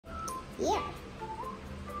Here.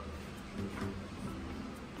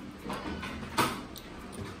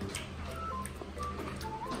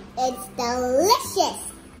 It's delicious.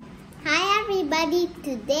 Hi everybody.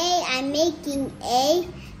 Today I'm making a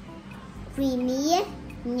creamy,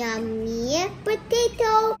 yummy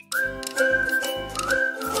potato.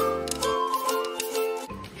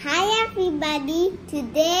 Hi everybody.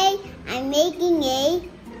 Today I'm making a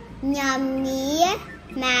yummy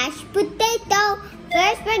mashed potato.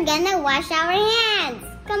 First we're gonna wash our hands.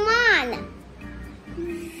 Come on.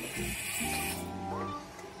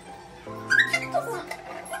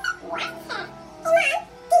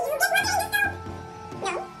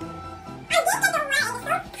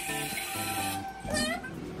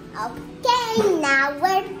 Okay, now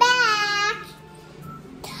we're back.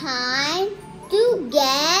 Time to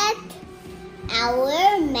get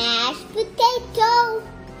our mashed potato.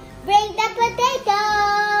 Bring the potato.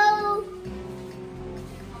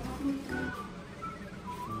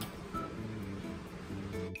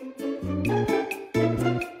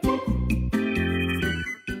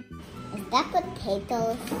 Is that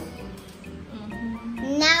potatoes?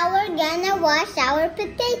 Now we're gonna wash our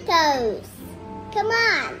potatoes. Come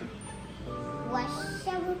on. Wash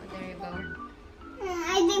our... There you go.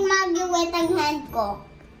 I think mag-wet ang hand ko.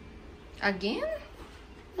 Again?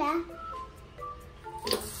 Yeah.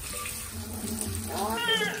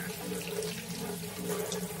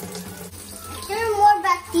 There are more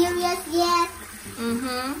bacteria yet.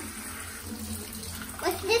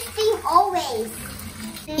 What's this thing always?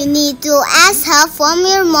 You need to ask help from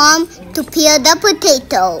your mom to peel the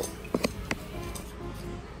potato.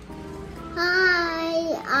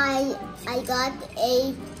 Hi, I got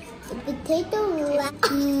a potato.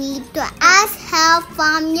 You need to ask help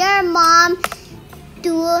from your mom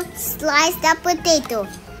to slice the potato.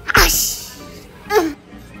 Ash!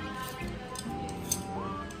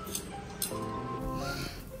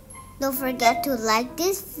 Don't forget to like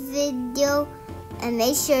this video and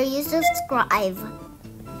make sure you subscribe.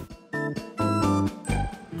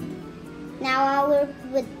 Now our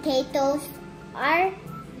potatoes are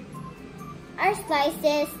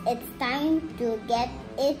slices. It's time to get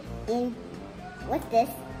it in, what's this?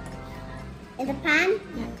 In the pan?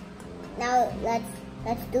 Yeah. Now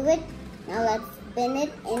let's do it. Now let's spin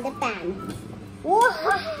it in the pan.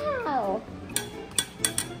 Wow!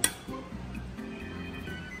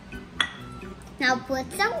 Now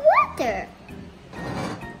put some water.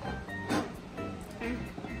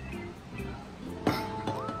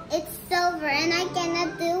 It's silver and I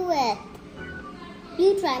cannot do it.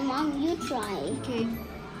 You try, Mom. You try. Okay.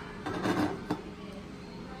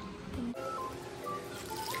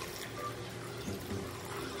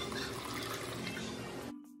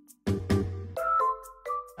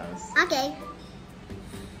 Okay.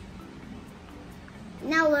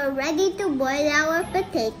 Now we're ready to boil our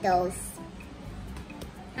potatoes.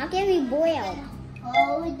 How can we boil?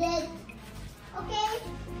 Hold it. Okay.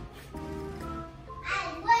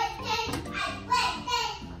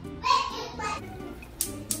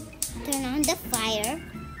 Turn on the fire.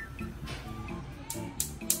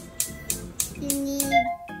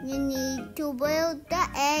 You need to boil the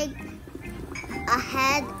egg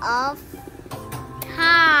ahead of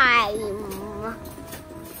time.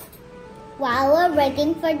 While we're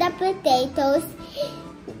waiting for the potatoes,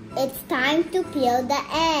 it's time to peel the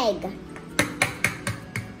egg.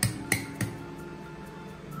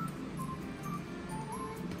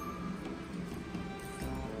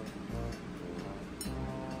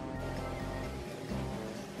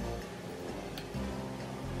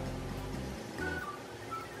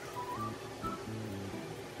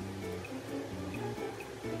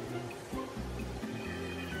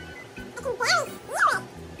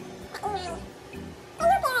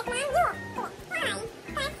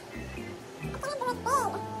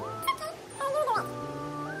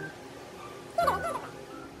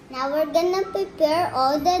 Now we're gonna prepare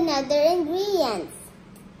all the other ingredients.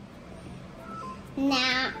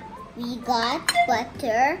 Now we got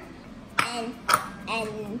butter and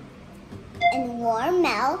warm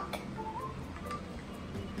milk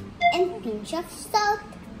and pinch of salt.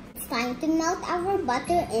 It's time to melt our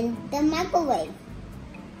butter in the microwave.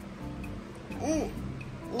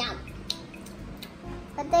 Now,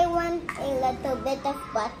 but I want a little bit of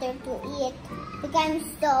butter to eat because I'm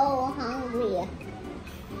so hungry.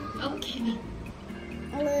 Okay.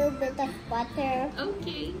 A little bit of butter.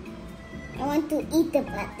 Okay. I want to eat the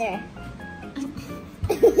butter.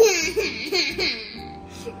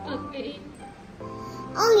 Okay.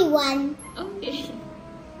 Only one. Okay.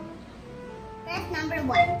 Press number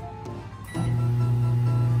 1.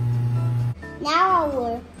 Now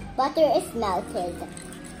our butter is melted.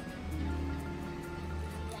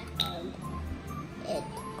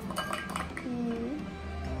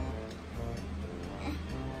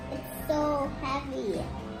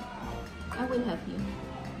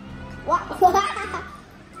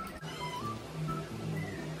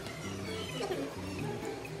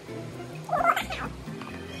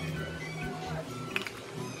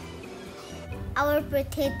 our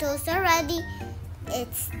potatoes are ready.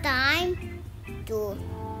 It's time to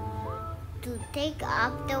take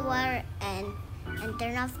up the water and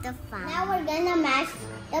turn off the fan. Now we're gonna mash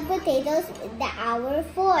the potatoes with the our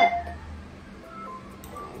fork.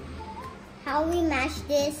 How we mash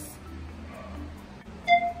this?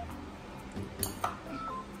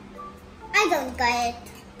 I don't get it.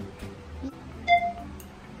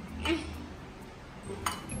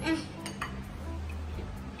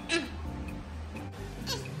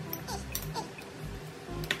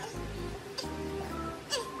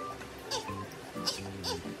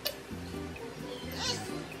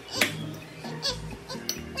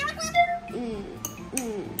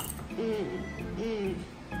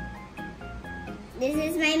 This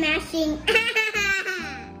is my mashing.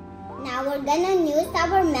 Now we're gonna use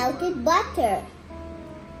our melted butter.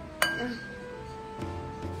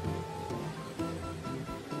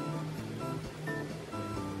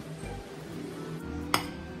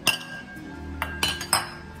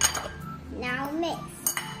 Now mix.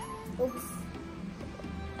 Oops.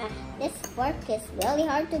 This fork is really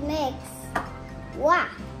hard to mix. Wow.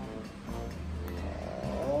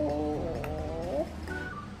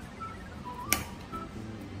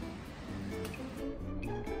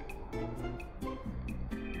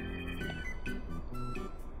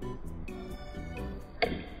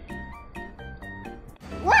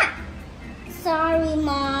 What? Sorry,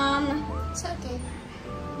 Mom. It's okay.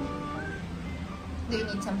 Do you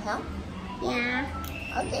need some help? Yeah.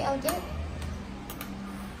 Okay, I'll get it.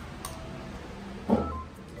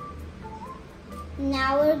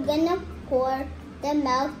 Now we're gonna pour the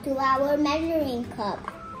milk to our measuring cup.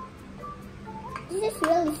 This is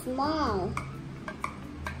really small.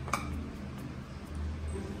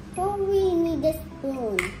 So we need a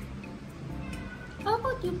spoon. How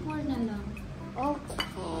about you pour na lang? Okay.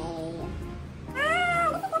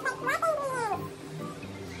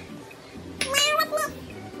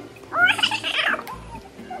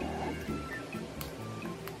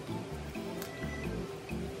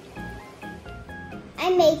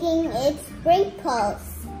 I'm making it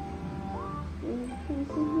sprinkles.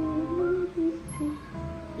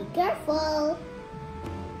 Be careful.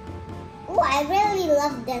 Oh, I really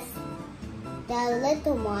love this. The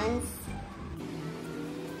little ones.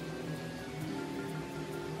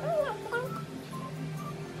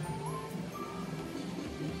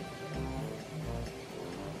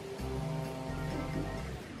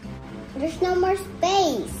 There's no more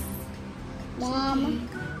space. Mom.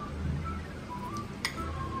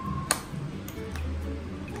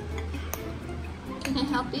 Can I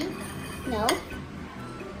help you? No.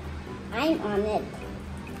 I'm on it.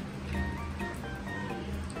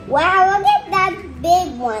 Wow, look at that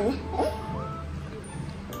big one.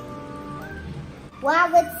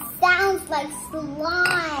 Wow, it sounds like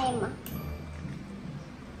slime.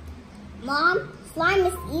 Mom, slime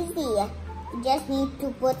is easy. You just need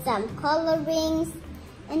to put some colorings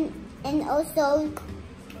and also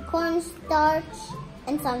cornstarch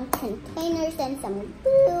and some containers and some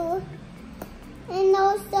glue. And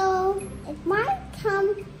also, it might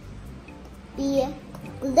be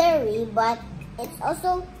glittery, but it's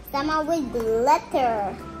also somehow with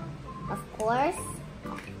glitter. Of course.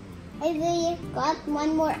 We got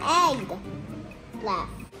one more egg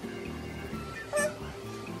left.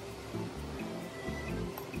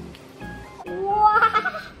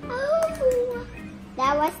 Wow!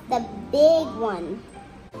 That was the big one.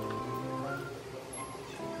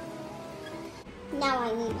 Now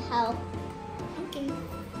I need help. Okay.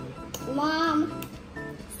 Mom,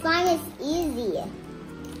 slime is easy.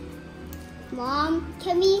 Mom,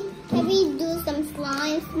 can we do some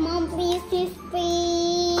slimes? Mom, please, please,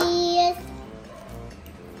 please.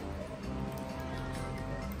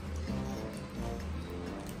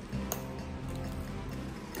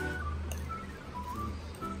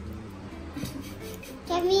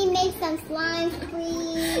 Can we make some slimes,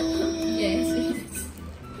 please? Yes.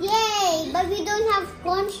 Yay! But we don't have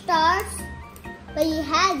cornstarch. But you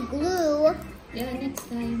had glue. Yeah, next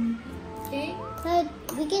time. Okay? But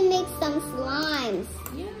we can make some slimes.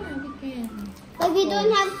 Yeah, we can. But we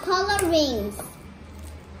don't have colorings.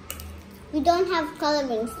 We don't have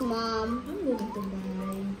colorings, Mom. I'm going to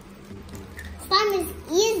buy. Slime is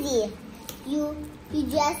easy. You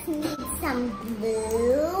just need some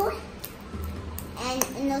glue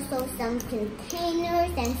and also some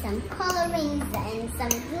containers and some colorings and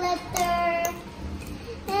some glitter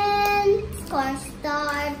and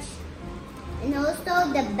cornstarch and also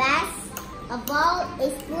the best of all, a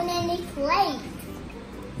spoon and a plate.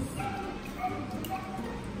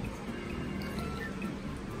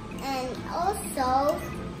 And also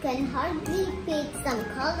can hardly pick some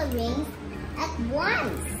colorings at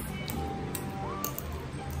once.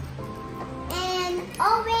 And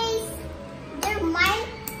always there might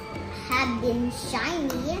have been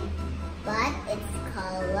shiny, but its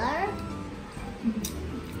color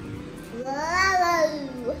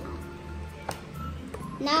yellow.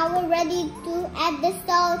 Now we're ready to add the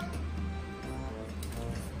salt.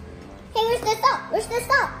 Hey, where's the salt? Where's the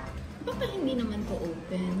salt? Baka hindi naman to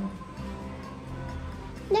open.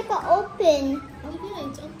 Naka-open. Oh yeah,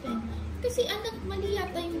 it's open. Kasi anak, mali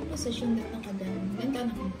yata yung position na nakaganon. Ganda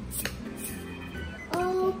na.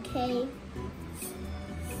 Okay.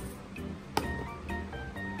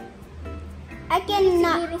 I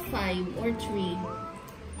cannot. Siguro 5 or 3.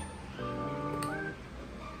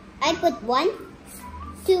 I put 1,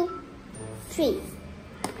 2, 3.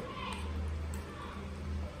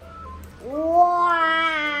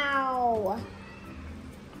 Wow.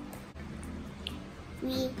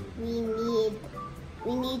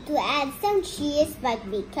 We need to add some cheese, but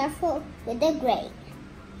be careful with the grain.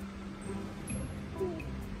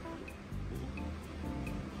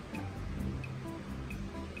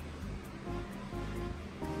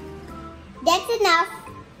 That's enough.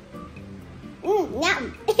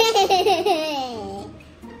 Yum.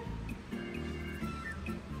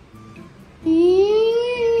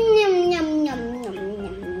 Yum, yum, yum, yum, yum.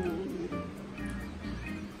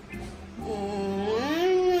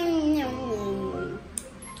 Yum,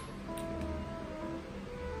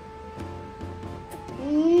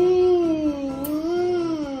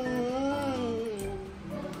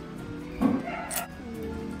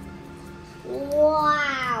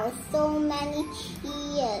 wow, so many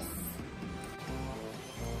cheese.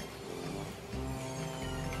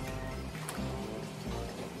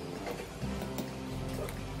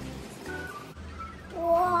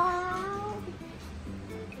 Wow.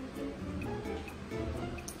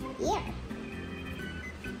 Yeah.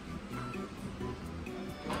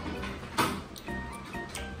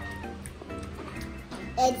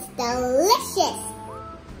 It's delicious.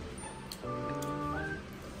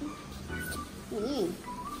 Mm.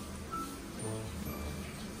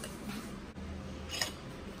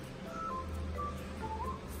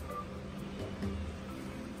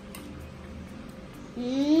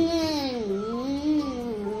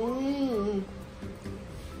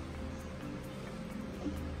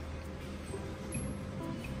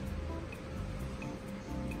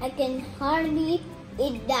 I can hardly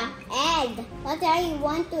eat the egg. But I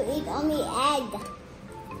want to eat only egg.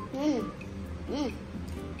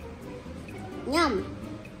 Yum.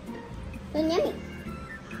 So yummy.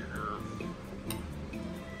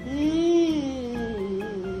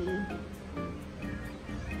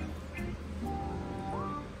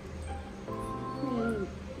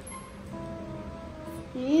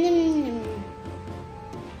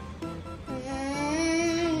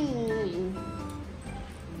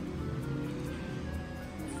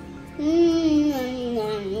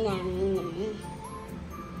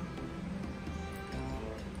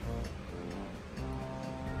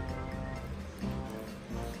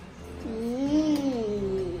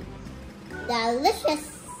 Delicious.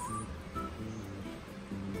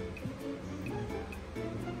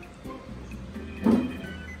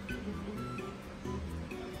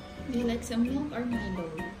 Do you like some milk or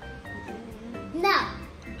Milo? No.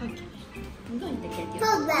 Okay. I'm going to get you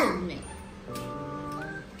Hold on. cold milk.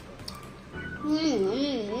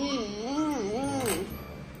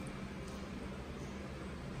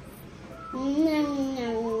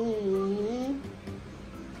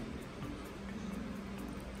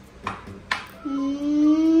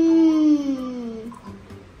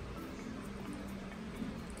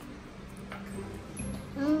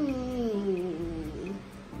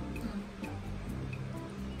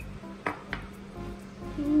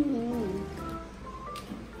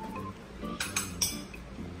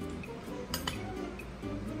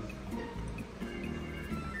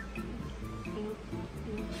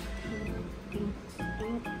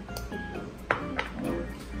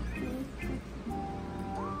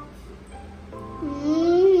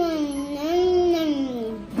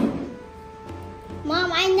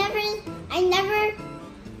 Mom, I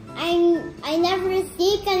never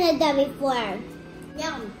see Canada before.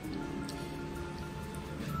 Yum.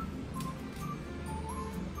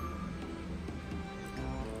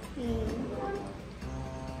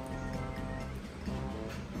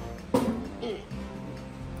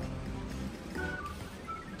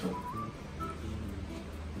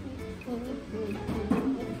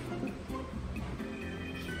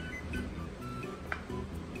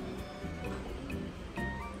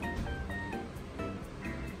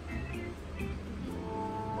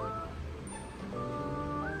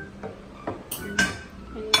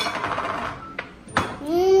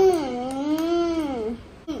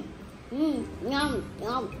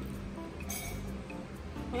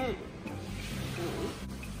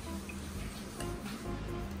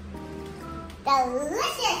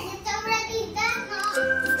 delicious. It's already done,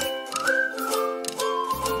 Mom.